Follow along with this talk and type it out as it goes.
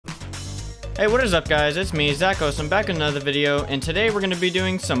Hey, what is up guys? It's me, Zachos. I'm back in another video, and today we're going to be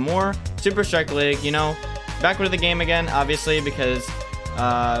doing some more Super Strike League. You know, back with the game again, obviously, because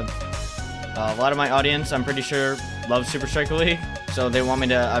a lot of my audience, I'm pretty sure, loves Super Strike League, so they want me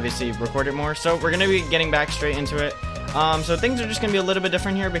to obviously record it more. So we're going to be getting back straight into it. So things are just going to be a little bit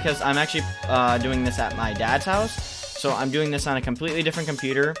different here because I'm actually doing this at my dad's house. So I'm doing this on a completely different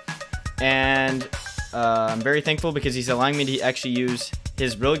computer, and I'm very thankful because he's allowing me to actually use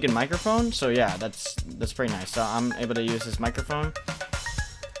his really good microphone. So yeah, that's pretty nice. So I'm able to use his microphone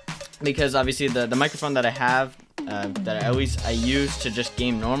because obviously the microphone that I have that I use to just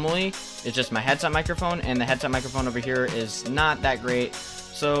game normally is just my headset microphone, and the headset microphone over here is not that great.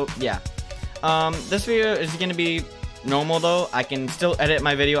 So yeah, this video is gonna be normal though. I can still edit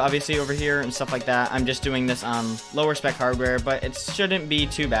my video obviously over here and stuff like that. I'm just doing this on lower spec hardware, but it shouldn't be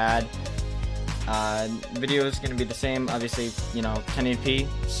too bad. Video is going to be the same, obviously, you know, 1080p,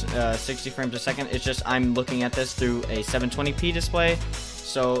 60 frames a second. It's just I'm looking at this through a 720p display,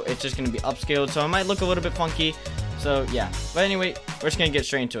 so it's just going to be upscaled, so it might look a little bit funky. So yeah, but anyway, we're just going to get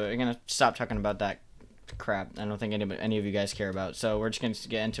straight into it. We're going to stop talking about that crap I don't think any of you guys care about, so we're just going to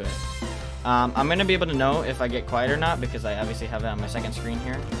get into it. I'm going to be able to know if I get quiet or not because I obviously have it on my second screen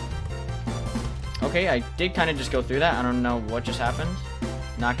here. Okay, I did kind of just go through that. I don't know what just happened.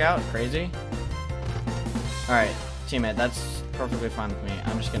 Knockout, crazy. Alright, teammate, that's perfectly fine with me.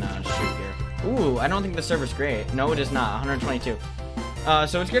 I'm just gonna shoot here. Ooh, I don't think the server's great. No, it is not. 122.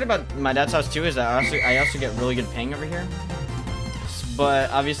 So what's good about my dad's house too is that I also get really good ping over here. But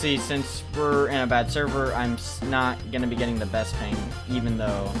obviously, since we're in a bad server, I'm not gonna be getting the best ping, even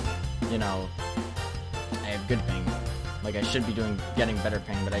though, you know, I have good ping. Like I should be getting better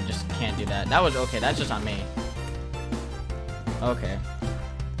ping, but I just can't do that. That was okay. That's just on me. Okay.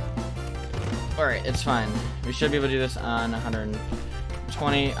 Alright, it's fine. We should be able to do this on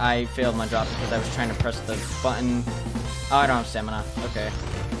 120. I failed my drop because I was trying to press the button. Oh, I don't have stamina. Okay.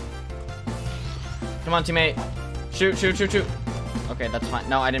 Come on, teammate. Shoot, shoot, shoot, shoot. Okay, that's fine.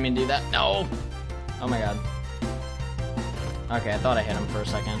 No, I didn't mean to do that. No! Oh my god. Okay, I thought I hit him for a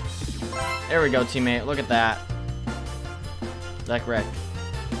second. There we go, teammate. Look at that. Zach wreck.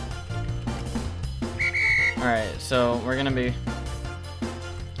 Alright, so we're gonna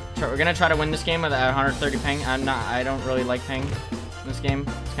try to win this game with 130 ping. I don't really like ping in this game.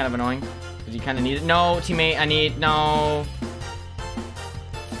 It's kind of annoying because you kind of need it. No, teammate, no.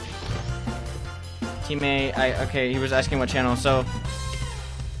 Teammate, okay, he was asking what channel, so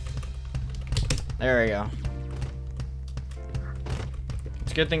there we go.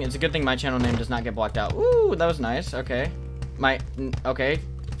 It's a good thing my channel name does not get blocked out. Ooh, that was nice. Okay. Okay.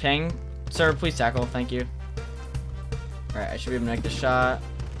 Ping. Sir, please tackle. Thank you. Alright, I should be able to make the shot.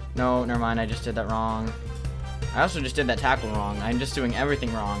 No, never mind, I just did that wrong. I also just did that tackle wrong. I'm just doing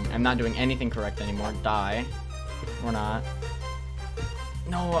everything wrong. I'm not doing anything correct anymore. Die. Or not.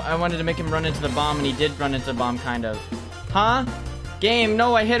 No, I wanted to make him run into the bomb, and he did run into the bomb, kind of. Huh? Game,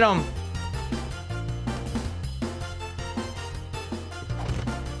 no, I hit him!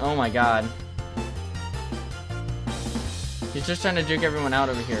 Oh my god. He's just trying to juke everyone out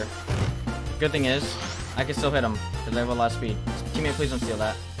over here. Good thing is, I can still hit him, because I have a lot of speed. Teammate, please don't steal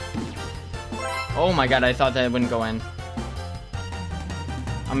that. Oh my god, I thought that wouldn't go in.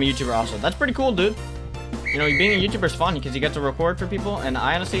 I'm a YouTuber also. That's pretty cool, dude. You know, being a YouTuber is fun because you get to record for people, and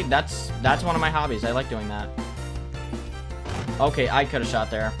I honestly, that's one of my hobbies. I like doing that. Okay, I could have shot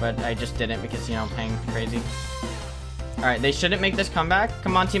there, but I just didn't because, you know, ping crazy. Alright, they shouldn't make this comeback.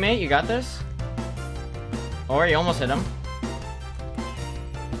 Come on, teammate, you got this. Or you almost hit him.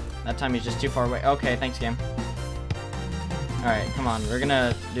 That time he's just too far away. Okay, thanks, game. Alright, come on. We're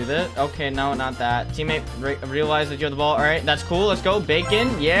gonna do this. Okay, no, not that. Teammate, realize that you have the ball. Alright, that's cool. Let's go.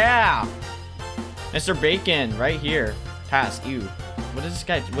 Bacon. Yeah! Mr. Bacon, right here. Pass. Ew. What is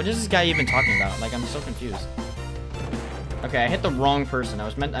this guy even talking about? Like, I'm so confused. Okay, I hit the wrong person.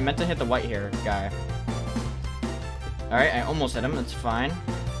 I meant to hit the white hair guy. Alright, I almost hit him. That's fine.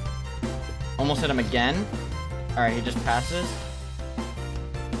 Almost hit him again. Alright, he just passes.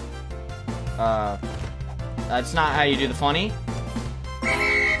 That's not how you do the funny.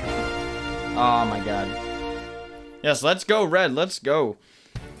 Oh my god. Yes, let's go, red. Let's go.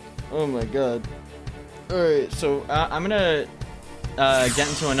 Oh my god. Alright, so I'm gonna get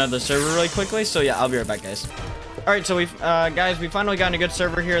into another server really quickly. So yeah, I'll be right back, guys. Alright, so guys, we finally got a good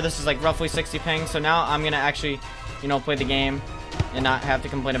server here. This is like roughly 60 ping. So now I'm gonna actually, you know, play the game and not have to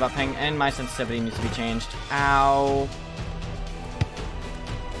complain about ping. And my sensitivity needs to be changed. Ow.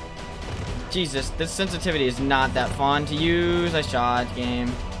 Jesus, this sensitivity is not that fun to use. I shot game.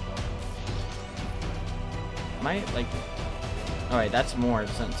 Am I like Oh wait, that's more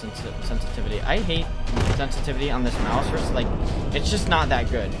sensitivity. I hate sensitivity on this mouse. Like, it's just not that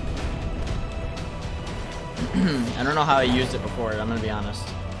good. I don't know how I used it before, I'm gonna be honest.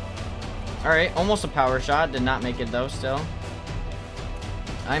 Alright, almost a power shot. Did not make it though, still.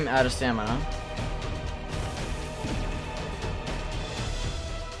 I'm out of stamina.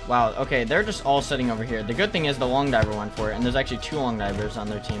 Wow, okay, they're just all sitting over here. The good thing is the long diver went for it, and there's actually 2 long divers on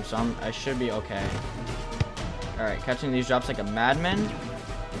their team, so I should be okay. Alright, catching these drops like a madman.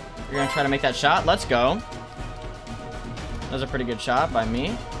 We're gonna try to make that shot. Let's go. That was a pretty good shot by me.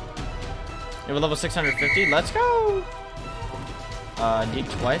 We have a level 650. Let's go. Deke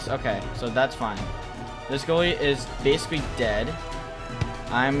twice. Okay, so that's fine. This goalie is basically dead.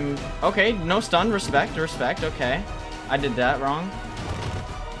 I'm okay. No stun. Respect. Okay, I did that wrong.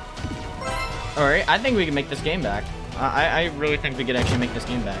 All right, I think we can make this game back. I really think we could actually make this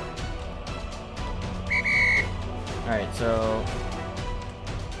game back. All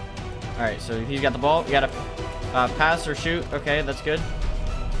right, so he's got the ball. We gotta pass or shoot. Okay, that's good.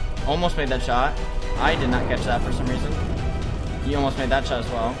 Almost made that shot. I did not catch that for some reason. You almost made that shot as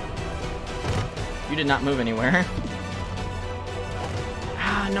well. You did not move anywhere.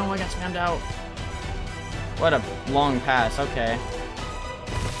 Ah, no, I got spammed out. What a long pass. Okay.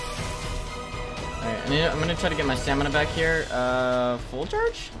 Alright, I'm gonna try to get my stamina back here. Full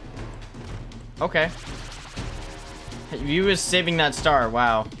charge? Okay. He was saving that star.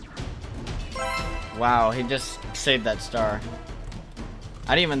 Wow. Wow, he just saved that star.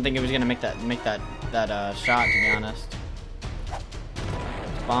 I didn't even think he was gonna make that shot, to be honest.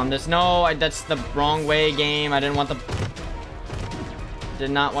 Let's bomb this. No, that's the wrong way, game. I did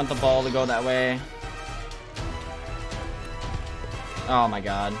not want the ball to go that way. Oh my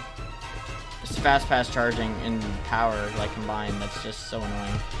god. This fast pass charging and power like combined, that's just so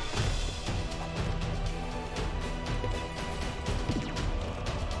annoying.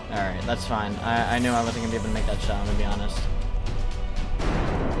 Alright, that's fine. I knew I wasn't gonna be able to make that shot, I'm gonna be honest.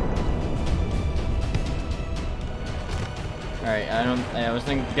 Alright, I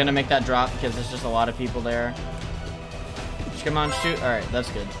wasn't gonna make that drop because there's just a lot of people there. Just come on, shoot. Alright, that's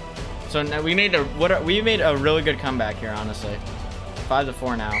good. So now we made a really good comeback here, honestly.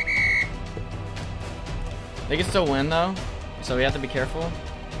 5-4 now. They can still win though, so we have to be careful.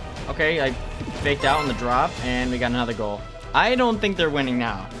 Okay, I faked out on the drop and we got another goal. I don't think they're winning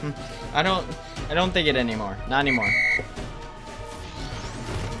now. I don't think it anymore. Not anymore.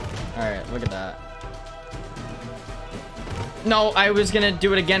 Alright, look at that. No, I was gonna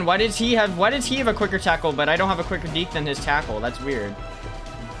do it again. Why does he have a quicker tackle, but I don't have a quicker deke than his tackle? That's weird.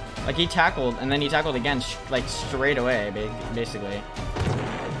 Like, he tackled, and then he tackled again, like, straight away, basically.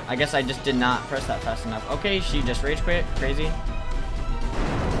 I guess I just did not press that fast enough. Okay, she just rage quit. Crazy.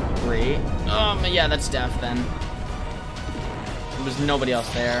 Great. Yeah, that's death then. There was nobody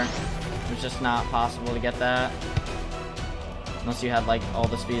else there. It was just not possible to get that. Unless you had, like, all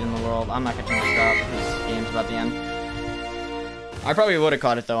the speed in the world. I'm not catching this drop. This game's about to end. I probably would have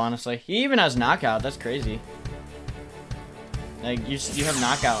caught it, though, honestly. He even has knockout. That's crazy. Like, you have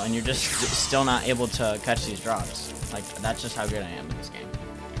knockout, and you're just still not able to catch these drops. Like, that's just how good I am in this game.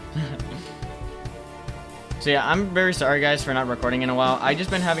 So, yeah, I'm very sorry, guys, for not recording in a while. I just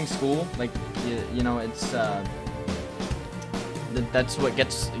been having school. Like, you know, it's, that's what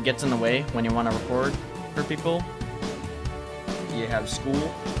gets in the way when you want to record for people. You have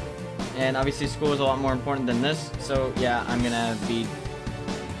school. And obviously school is a lot more important than this, so yeah, I'm gonna be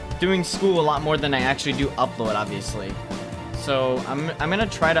doing school a lot more than I actually do upload, obviously. So I'm gonna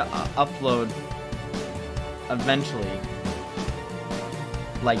try to upload eventually.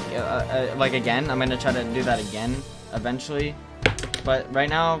 Like again, I'm gonna try to do that again eventually. But right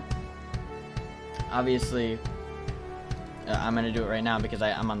now, obviously, I'm gonna do it right now because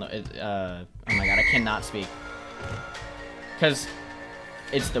I'm on the. Oh my god, I cannot speak. Because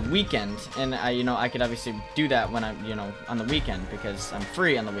it's the weekend, and I could obviously do that when I'm, on the weekend because I'm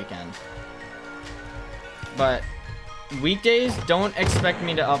free on the weekend. But weekdays, don't expect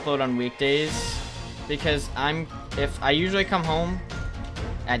me to upload on weekdays because if I usually come home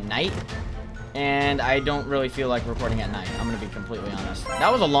at night and I don't really feel like recording at night. I'm gonna be completely honest.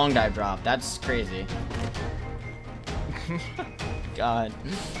 That was a long dive drop. That's crazy. God.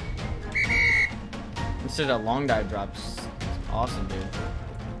 Instead of long dive drops, awesome, dude.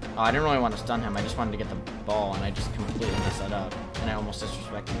 Oh, I didn't really want to stun him. I just wanted to get the ball, and I just completely messed that up. And I almost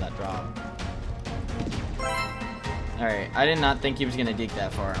disrespected that drop. Alright, I did not think he was going to deke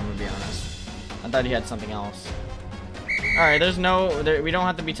that far, I'm going to be honest. I thought he had something else. Alright, we don't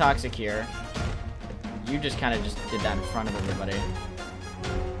have to be toxic here. You just kind of did that in front of everybody.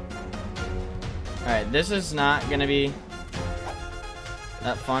 Alright, this is not going to be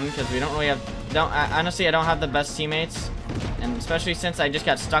that fun because we don't really have. Honestly, I don't have the best teammates, and especially since I just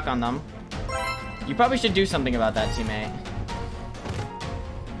got stuck on them. You probably should do something about that, teammate.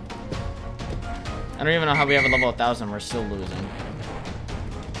 I don't even know how we have a level 1,000. We're still losing.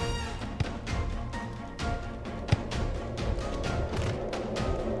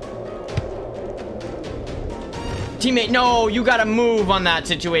 Teammate, no, you gotta move on that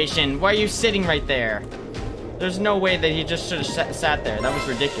situation. Why are you sitting right there? There's no way that he just should have sat there. That was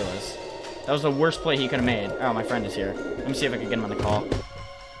ridiculous. That was the worst play he could have made. Oh, my friend is here. Let me see if I can get him on the call.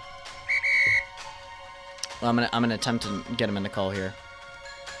 Well, I'm gonna attempt to get him in the call here.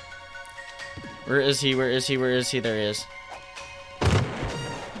 Where is he? Where is he? Where is he? There he is.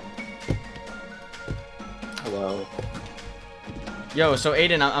 Hello. Yo, so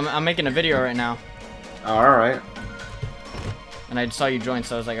Ayden, I'm making a video right now. Oh, alright. And I saw you join,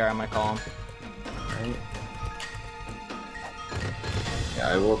 so I was like, alright, I'm gonna call him. Alright. Yeah,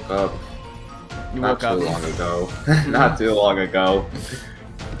 I woke up. You woke up. Not too long ago. Not too long ago.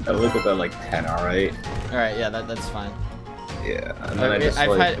 I woke up at like 10, alright? Alright, yeah, that's fine. Yeah, and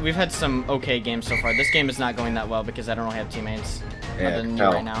then we've had some okay games so far. This game is not going that well because I don't really have teammates other than you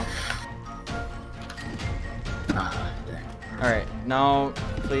right now. Alright, no,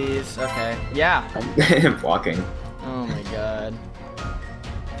 please, okay. Yeah. I'm blocking. Oh my god.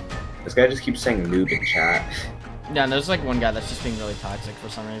 This guy just keeps saying noob in chat. Yeah, and there's like one guy that's just being really toxic for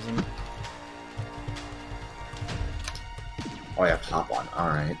some reason. Oh, I have top on,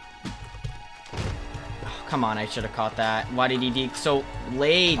 alright. Oh, come on, I should have caught that. Why did he deke so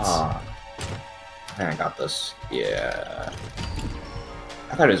late? I think I got this. Yeah.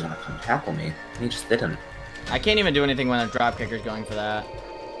 I thought he was gonna come tackle me. He just didn't. I can't even do anything when a drop kicker's going for that.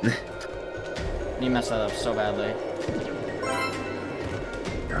 He messed that up so badly.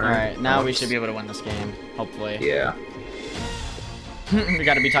 Alright, now we should be able to win this game, hopefully. Yeah. We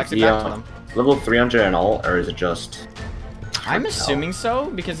gotta be toxic back to them. Level 300 and all, or is it just... I'm assuming so,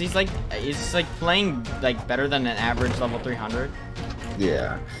 because he's like playing like better than an average level 300.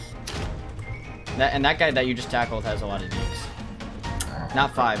 Yeah. That guy that you just tackled has a lot of dekes.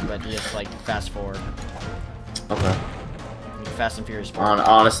 Not 5, but just like fast 4. Okay. Like Fast and Furious 4.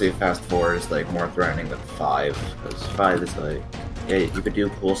 Honestly, fast 4 is like more threatening than 5, because 5 is like, yeah, you could do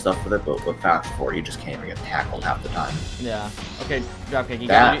cool stuff with it, but with fast 4, you just can't even get tackled half the time. Yeah. Okay, dropkick.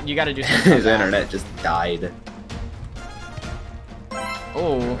 You gotta do something. His internet just died.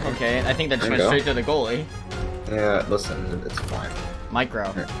 Oh, okay. I think that just went straight to the goalie. Yeah, listen, it's fine.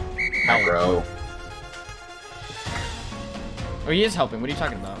 Micro. Micro. Oh, he is helping. What are you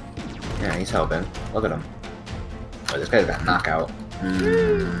talking about? Yeah, he's helping. Look at him. Oh, this guy's got knockout.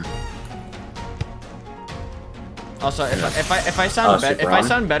 Also, if I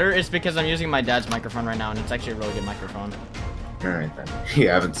sound better, it's because I'm using my dad's microphone right now, and it's actually a really good microphone. Alright then. You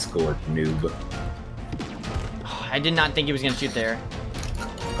haven't scored, noob. Oh, I did not think he was gonna shoot there.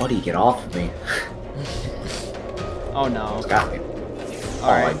 Buddy, get off of me. Oh no. He's got me.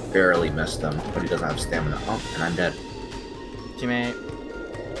 Alright. I barely missed him, but he doesn't have stamina. Oh, and I'm dead. Teammate.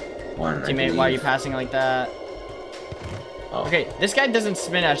 One, Teammate, why are you passing like that? Oh. Okay, this guy doesn't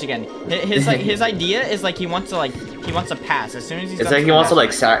spin dash again. His idea is like he wants to pass as soon as he's. It's like he wants to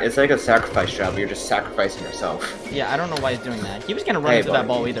like it's like a sacrifice job. You're just sacrificing yourself. Yeah, I don't know why he's doing that. He was gonna run into that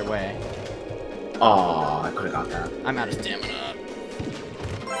ball either way. Oh, I could have got that. I'm out of stamina.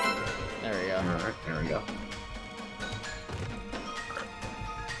 There we go. Alright, there we go.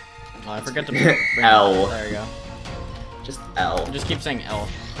 Oh, I forgot to bring L. There we go. Just L. Just keep saying L.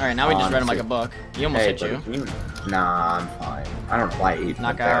 Alright, now we just read him like a book. He almost hit you. Nah, I'm fine. I don't know why he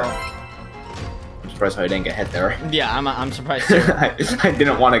knock out. I'm surprised I didn't get hit there. Yeah, I'm surprised too. I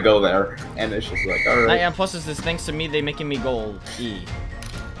didn't want to go there, and it's just like, alright. Yeah, plus it's this thanks to me they making me goal E.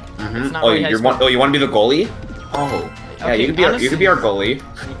 Oh, you want to be the goalie? Oh, yeah, okay, you could be our goalie.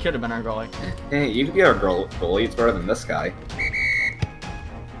 You could have been our goalie. Hey, you could be our goalie. It's better than this guy.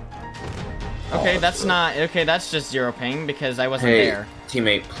 Okay, that's not okay. That's just 0 ping because I wasn't there.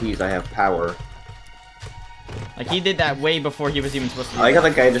 Teammate, please, I have power. Like he did that way before he was even supposed to. I like how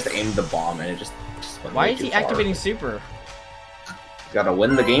the guy just aimed the bomb and it just went Why is he activating super? You gotta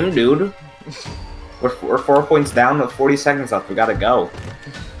win the game, dude. We're 4 points down with 40 seconds left. We gotta go.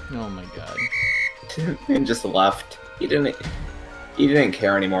 Oh my god. And just left. He didn't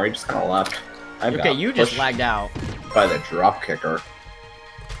care anymore. He just kind of left. Okay, you just lagged out. By the drop kicker.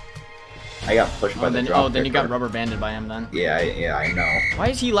 I got pushed by the drop kicker. Oh, then you got rubber banded by him then. Yeah, I know. Why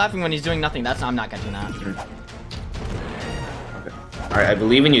is he laughing when he's doing nothing? I'm not catching that. Okay. Alright, I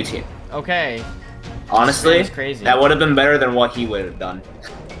believe in you, team. Okay. Honestly, crazy. That would have been better than what he would have done.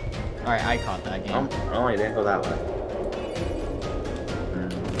 Alright, I caught that game. Oh, he didn't go that way.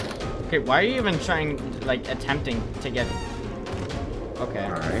 Okay, why are you even trying, like, attempting to get... Okay.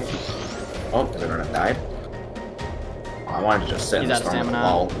 Alright. Oh, is everyone died? Oh, I wanted to just sit He's and out of storm the stamina.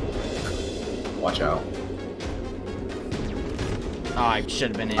 wall. Watch out. Oh, I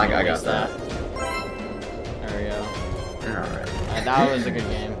should have been able to I got waste that. There we go. Alright. That was a good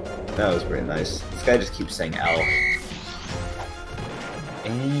game. That was pretty nice. This guy just keeps saying L.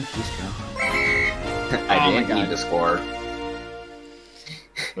 And he's gone. I Oh my didn't God. need to score.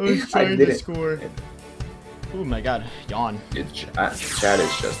 I was trying to score. Oh my god, yawn. Chat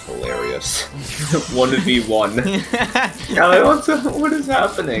is just hilarious. 1v1. What is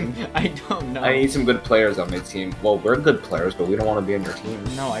happening? I don't know. I need some good players on my team. Well, we're good players, but we don't want to be on your team.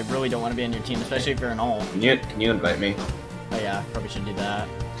 No, I really don't want to be on your team, especially if you're an all. Can you invite me? Oh yeah, probably should do that.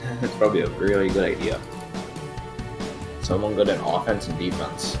 It's probably a really good idea. Someone good at offense and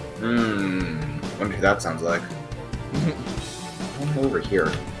defense. Wonder who that sounds like. Come over here.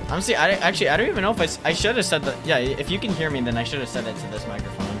 Honestly, I don't even know if I should have said that. Yeah, if you can hear me, then I should have said it to this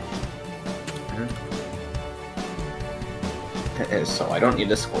microphone. So I don't need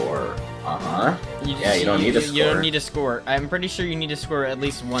to score. You don't need to score. You don't need to score. I'm pretty sure you need to score at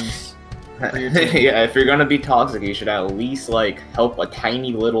least once for your team. Yeah, if you're gonna be toxic, you should at least like help a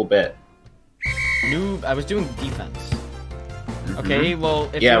tiny little bit. I was doing defense. Okay, well,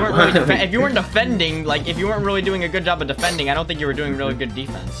 if Yeah, you weren't really if you weren't defending, like if you weren't really doing a good job of defending, I don't think you were doing really good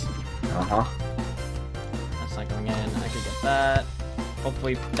defense. That's not going in. I could get that.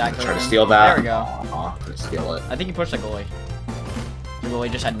 Hopefully that goes Try to in. steal that. There we go. Gonna steal it. I think he pushed the goalie. The goalie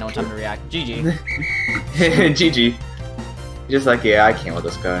just had no time to react. GG. GG. Just like, yeah, I can't with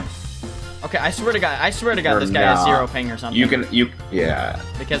this guy. Okay, I swear to God, this guy has 0 ping or something. Yeah.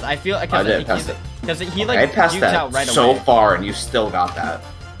 Because I feel I did pass it. because he I like passed jukes that out right so away. far, and you still got that.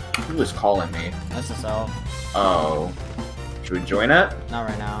 Who was calling me? SSL. Oh. Should we join it? Not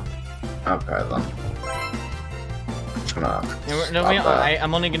right now. Okay, then. Just gonna No, stop that.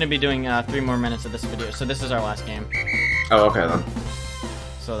 I'm only gonna be doing 3 more minutes of this video, so this is our last game. Oh, okay, then.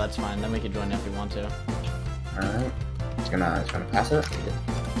 So that's fine. Then we can join if we want to. Alright. He's gonna pass it.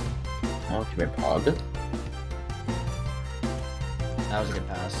 Oh, give me a pog. That was a good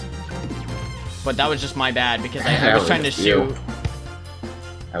pass. But that was just my bad because I That was was trying to just you. shoot.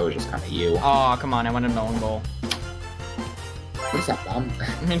 That was just kind of you. Oh, come on. I went in the own goal. What is that bomb?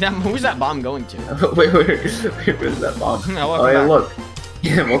 I mean, who's that bomb going to? wait, where's that bomb? No, Oh, yeah, back. look.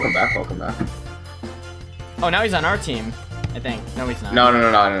 Yeah, welcome back. Oh, now he's on our team, I think. No, he's not. No.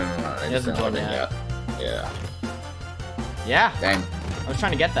 He hasn't joined yet. Yeah. Yeah. Dang. I was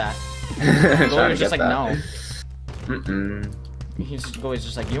trying to get that. Trying Goalie to was just get like, that. no. Goalie's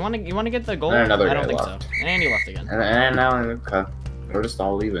just like, you want to get the goal? And another I don't guy think left. so. And he left again. And now, okay. We're just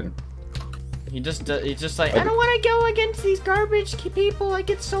all leaving. He's just like, I don't want to go against these garbage people. I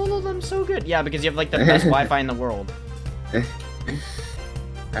could solo them so good. Yeah, because you have like the best Wi-Fi in the world. I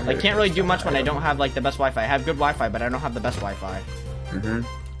can't really do much when I don't have like the best Wi-Fi. I have good Wi-Fi, but I don't have the best Wi-Fi.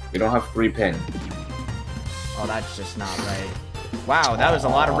 You don't have 3 pin. Oh, that's just not right. Wow, that was a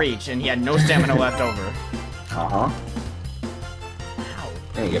lot of reach, and he had no stamina left over. Ow.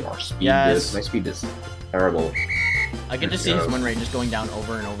 I need to get more speed. Yes. My speed is terrible. I can just see his win rate just going down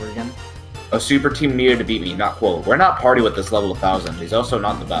over and over again. A super team needed to beat me, not cool. We're not party with this level 1000. He's also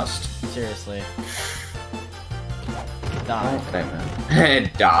not the best. Seriously. Die. Okay,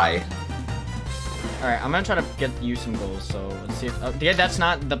 man. Die. Alright, I'm gonna try to get you some goals, so let's see if... Oh, yeah, that's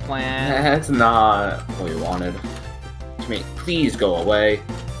not the plan. That's not what we wanted. Teammate, please go away.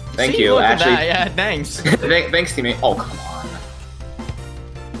 Thank See, you, look at actually. that. Yeah, thanks. Thanks, teammate. Oh, come on.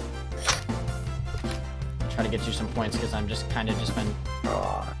 Try to get you some points, because I'm just kind of just been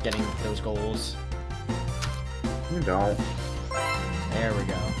getting those goals. You don't. There we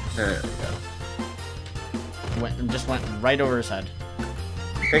go. There we go. Just went right over his head.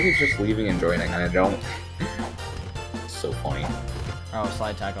 I think he's just leaving and joining, and I don't. It's so funny. Oh,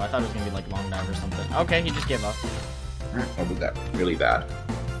 slide tackle. I thought it was gonna be like long dive or something. Okay, he just gave up. I'll do that really bad.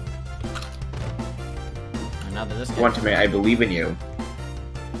 And now that this One to me, I believe in you.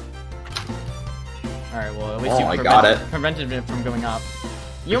 Alright, well at least Oh, you I got it. prevented it from going up.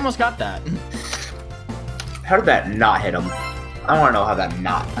 You almost got that. How did that not hit him? I want to know how that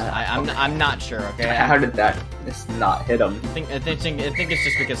not. I'm not sure. Okay. How did that just not hit him? I think it's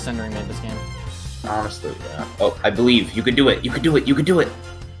just because Sendering made this game. Honestly, yeah. Oh, I believe you could do it. You could do it. You could do it.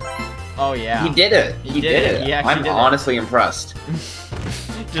 Oh yeah. He did it. He did it. He actually I'm did it. honestly impressed.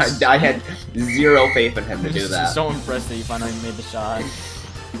 I had zero faith in him to do that. So impressed that he finally made the shot.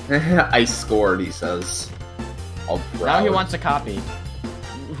 I scored, he says. All proud. Now he wants a copy.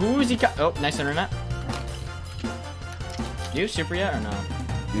 Who is he? Oh, nice internet. Do you have super yet or no?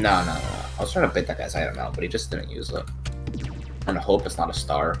 No. I was trying to bait that guy's item out, but he just didn't use it. And I hope it's not a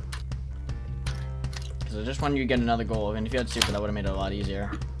star. Because I just wanted you to get another goal, and if you had super, that would have made it a lot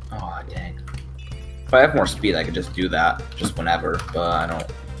easier. Oh, dang. If I have more speed, I could just do that, just whenever, but I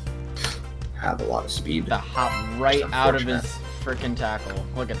don't have a lot of speed. The hop right out of his freaking tackle.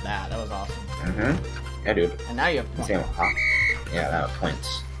 Look at that. That was awesome. Mm-hmm. Yeah, dude. And now you have points. Same hop. Yeah, that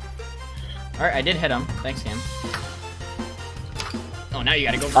points. Alright, I did hit him. Thanks, Cam. Oh, now you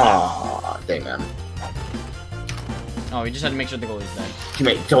gotta go for Aw, dang, man. Oh, we just had to make sure the goalie's dead.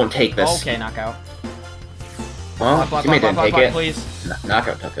 Teammate, don't take this. Okay, knockout. Well, teammate didn't take it. Please.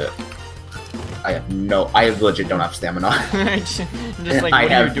 Knockout took it. I legit don't have stamina. Just like,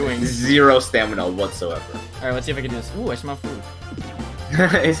 what are you doing? Zero stamina whatsoever. Alright, let's see if I can do this. Ooh, I smell food.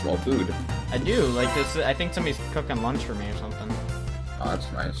 I smell food. I do. Like, this. I think somebody's cooking lunch for me or something. Oh,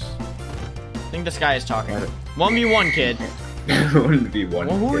 that's nice. I think this guy is talking. 1v1, kid. Wouldn't be one.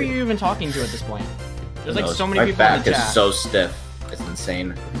 Well, who are you even talking to at this point? There's like so many My people in back the chat. is so stiff. It's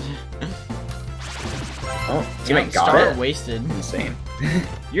insane. Oh, teammate got Star it. wasted. Insane.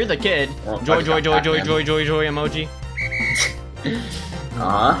 You're the kid. Well, Joy I got emoji.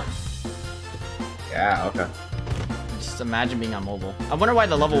 Uh-huh. Yeah, okay. Just imagine being on mobile. I wonder why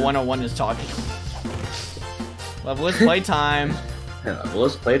the level 101 is talking. Level is playtime. Level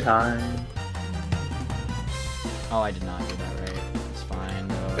is playtime. Oh, I did not do that right. It's fine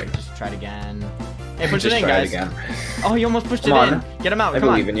though. Okay. Just try it again. Hey, push it Just in, try guys. again. Oh, he almost pushed Come it on. in. Get him out. I Come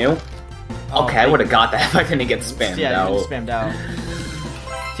believe on. in you. Oh, Okay, I would have got that if I didn't get spammed yeah, out. you spammed out.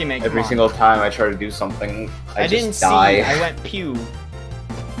 Teammate, come Every on. single time I try to do something, I didn't just die. see. I went pew.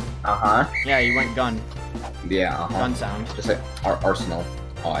 Uh-huh. Yeah, you went gun. Yeah, uh-huh. Gun sound. Just like Arsenal.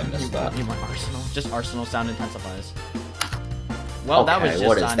 Oh, I missed that. You went Arsenal. Just Arsenal sound intensifies. Well, that was Okay, just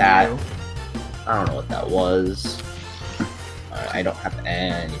what is on that? you. I don't know what that was. Alright, I don't have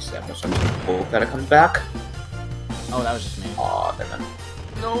any stamina, so I'm just gonna hope that it comes back. Oh, that was just me. Aw, damn it.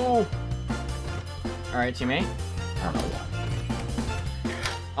 No. Alright, teammate. I don't know why.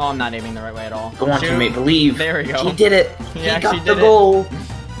 Oh, I'm not aiming the right way at all. Go on, Shoot. teammate, believe. There we go. He did it. He He actually got the did it. goal.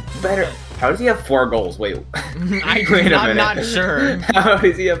 Better. How does he have 4 goals? Wait. Wait a I'm minute. not sure. How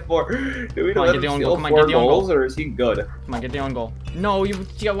does he have 4? Do we Come on, know get the him own steal goal. Come on, 4 get the own goals, goal. or is he good? Come on, get the own goal. No, you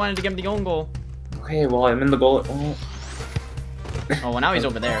wanted to get the own goal. Okay, well, I'm in the goal. Oh. Oh, well, now he's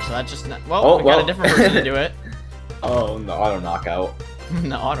over there, so that's just not... Well, Oh, we got a different person to do it. Oh, no, auto knockout.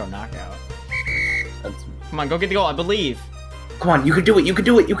 The auto knockout. That's... Come on, go get the goal, I believe. Come on, you can do it, you can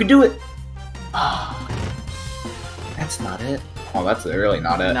do it, you can do it! Ah, that's not it. Oh, that's really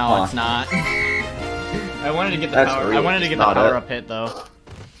not it. No, huh? it's not. I wanted to get the That's power. really I wanted to get the not power it. up hit though.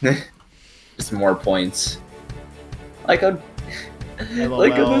 Just more points. Like a... LOL.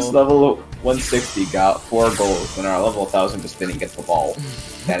 Like at this level 160 got 4 goals, and our level 1000 just didn't get the ball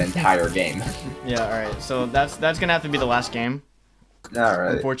that entire game. Yeah, alright. So that's gonna have to be the last game.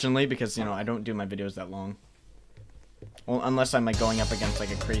 Alright. Unfortunately, because you know I don't do my videos that long. Well, unless I'm like going up against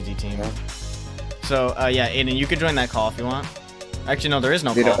like a crazy team. So yeah, Ayden, you could join that call if you want. Actually, no, there is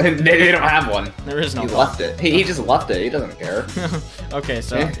no They call. don't, they don't have one. There is no He call. left it. He just left it. He doesn't care. Okay,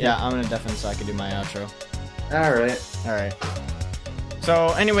 so yeah, I'm gonna deafen so I can do my outro. Alright. Alright. So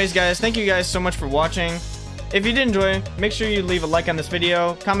anyways, guys, thank you guys so much for watching. If you did enjoy, make sure you leave a like on this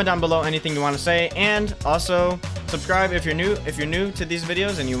video, comment down below anything you want to say, and also subscribe if you're new to these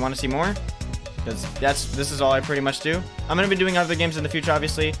videos and you want to see more. Because this is all I pretty much do. I'm going to be doing other games in the future,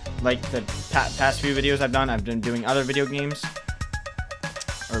 obviously. Like the past few videos I've done, I've been doing other video games.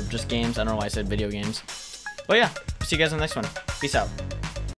 Or just games, I don't know why I said video games. But yeah, see you guys in the next one. Peace out.